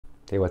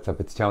Hey, what's up?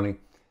 It's Tony.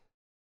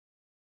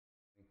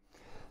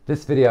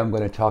 This video I'm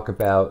going to talk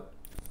about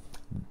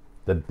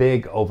the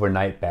big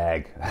overnight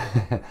bag.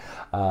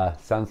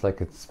 Sounds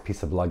like it's a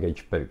piece of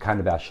luggage, but it kind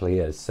of actually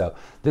is. So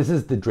this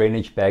is the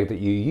drainage bag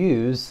that you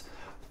use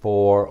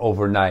for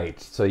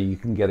overnight so you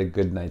can get a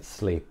good night's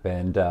sleep.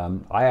 And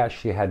I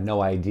actually had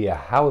no idea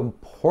how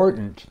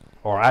important,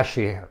 or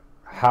actually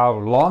how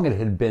long it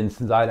had been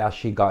since I'd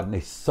actually gotten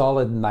a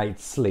solid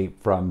night's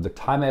sleep from the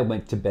time I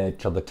went to bed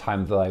till the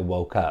time that I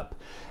woke up.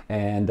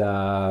 And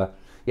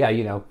yeah,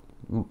 you know,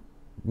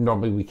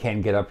 normally we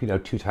can get up,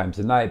 2 times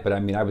a night, but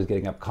I mean, I was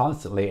getting up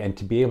constantly, and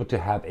to be able to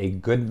have a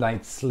good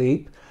night's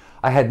sleep,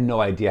 I had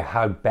no idea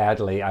how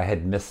badly I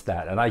had missed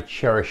that. And I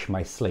cherish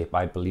my sleep.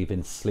 I believe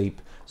in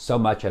sleep so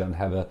much. I don't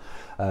have a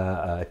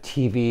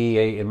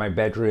TV in my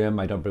bedroom.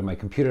 I don't bring my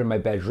computer in my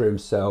bedroom.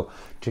 So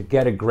to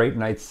get a great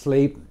night's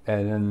sleep,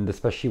 and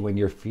especially when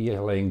you're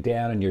feeling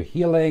down and you're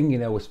healing,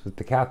 with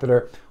the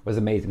catheter, was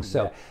amazing.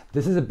 So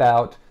this is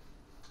about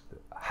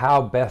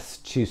how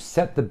best to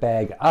set the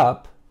bag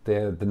up,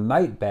 the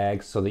night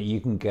bag, so that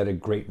you can get a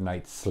great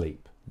night's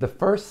sleep. The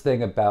first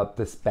thing about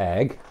this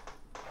bag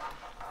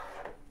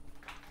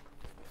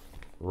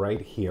right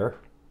here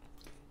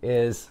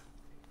is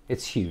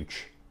it's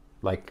huge,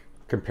 like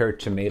compared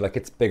to me, like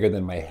it's bigger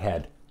than my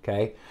head,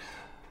 okay?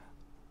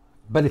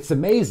 But it's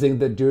amazing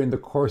that during the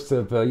course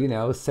of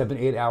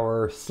 7-8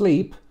 hour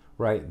sleep,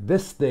 right,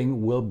 this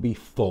thing will be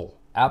full,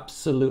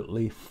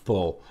 absolutely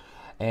full.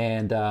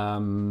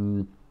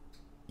 And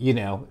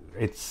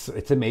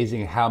it's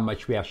amazing how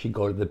much we actually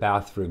go to the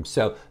bathroom.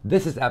 So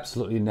this is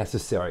absolutely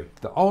necessary.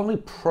 The only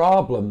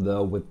problem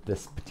though with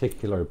this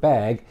particular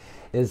bag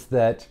is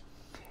that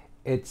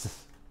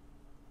it's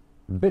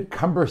a bit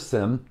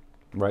cumbersome,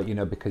 right?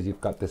 Because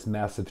you've got this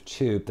massive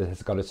tube that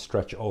has got to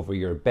stretch over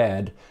your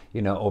bed,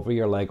 over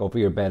your leg, over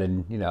your bed,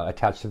 and,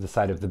 attached to the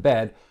side of the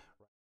bed.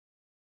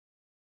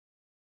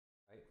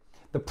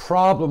 The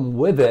problem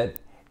with it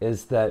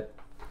is that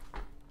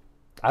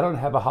I don't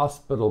have a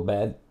hospital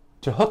bed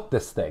to hook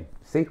this thing,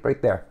 see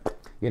right there,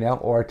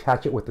 or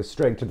attach it with a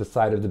string to the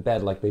side of the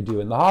bed like they do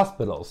in the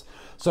hospitals.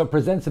 So it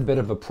presents a bit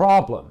of a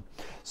problem.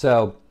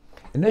 So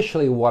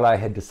initially what I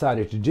had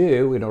decided to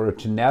do in order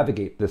to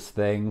navigate this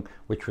thing,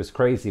 which was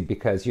crazy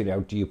because,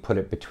 do you put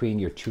it between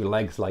your 2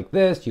 legs like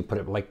this? Do you put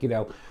it like,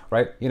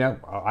 right?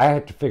 I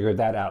had to figure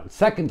that out.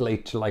 Secondly,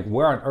 to like,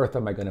 where on earth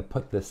am I going to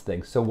put this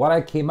thing? So what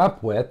I came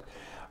up with,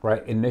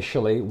 right,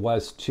 initially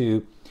was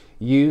to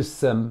use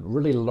some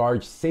really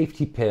large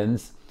safety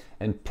pins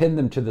and pin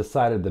them to the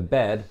side of the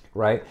bed,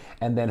 right?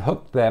 And then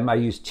hook them. I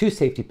used 2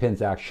 safety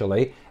pins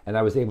actually, and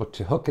I was able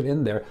to hook it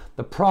in there.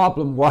 The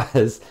problem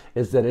is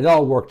that it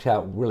all worked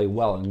out really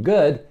well and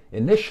good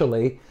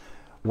initially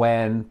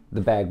when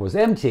the bag was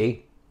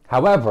empty.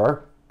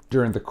 However,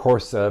 during the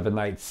course of a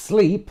night's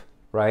sleep,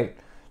 right,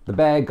 the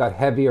bag got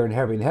heavier and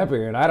heavier and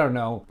heavier, and I don't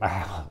know,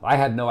 I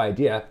had no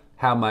idea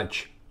how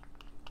much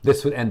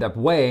this would end up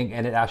weighing,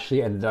 and it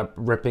actually ended up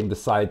ripping the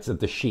sides of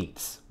the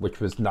sheets, which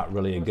was not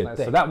really a good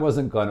thing. So that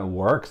wasn't going to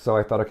work. So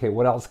I thought, okay,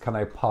 what else can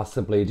I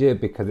possibly do?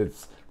 Because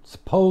it's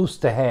supposed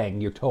to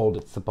hang. You're told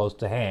it's supposed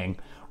to hang,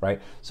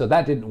 right? So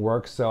that didn't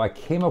work. So I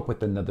came up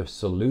with another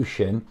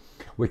solution,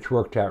 which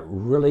worked out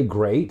really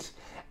great.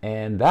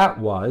 And that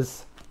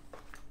was,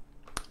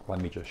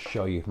 let me just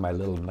show you my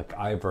little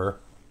MacIver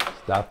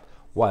stuff,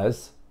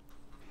 was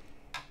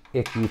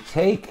if you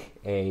take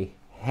a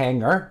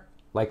hanger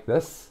like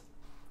this,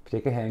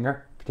 take a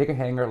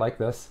hanger like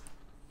this,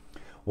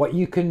 what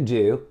you can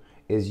do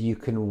is you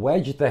can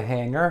wedge the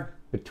hanger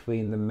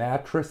between the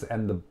mattress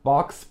and the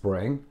box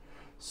spring.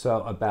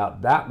 So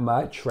about that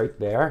much right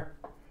there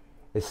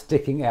is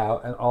sticking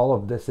out, and all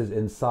of this is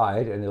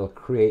inside, and it'll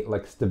create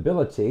like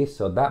stability.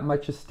 So that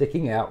much is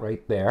sticking out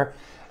right there.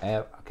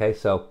 Okay,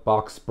 so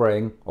box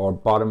spring or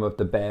bottom of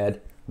the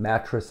bed,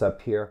 mattress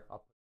up here.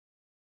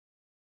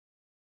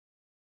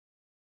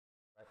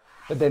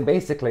 But then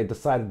basically the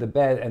side of the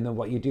bed, and then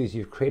what you do is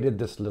you've created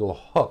this little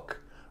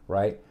hook,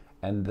 right?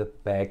 And the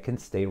bag can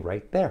stay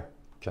right there,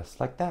 just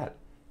like that.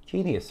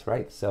 Genius,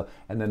 right? So,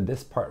 and then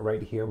this part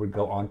right here would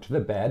go onto the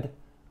bed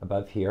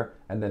above here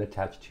and then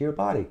attach to your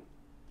body.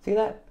 See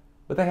that?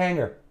 With a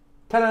hanger.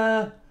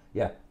 Ta-da!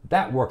 Yeah,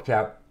 that worked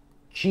out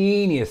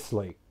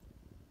geniusly.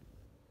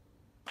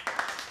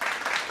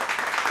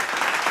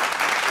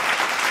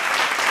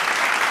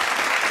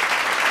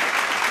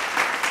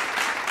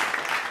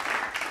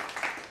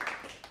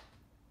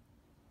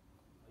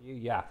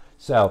 Yeah,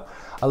 so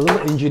a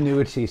little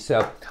ingenuity.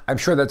 So I'm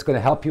sure that's going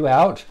to help you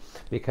out,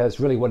 because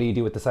really, what do you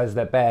do with the size of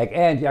that bag?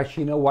 And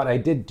actually, you know what I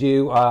did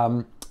do?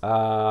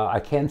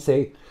 I can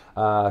say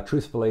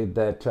truthfully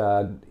that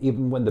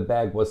even when the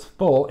bag was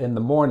full in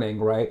the morning,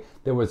 right,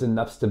 there was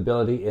enough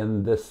stability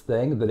in this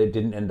thing that it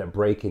didn't end up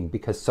breaking,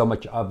 because so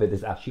much of it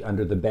is actually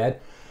under the bed.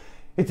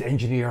 It's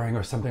engineering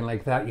or something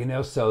like that,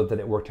 so that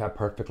it worked out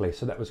perfectly.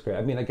 So that was great.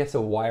 I mean, I guess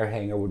a wire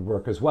hanger would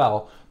work as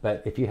well,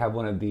 but if you have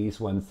one of these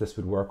ones, this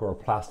would work, or a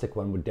plastic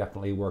one would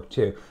definitely work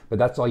too. But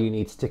that's all you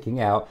need sticking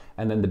out,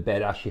 and then the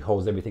bed actually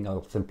holds everything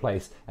else in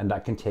place, and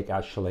that can take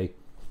actually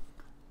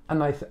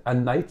a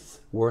night's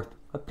worth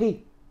of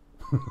pee.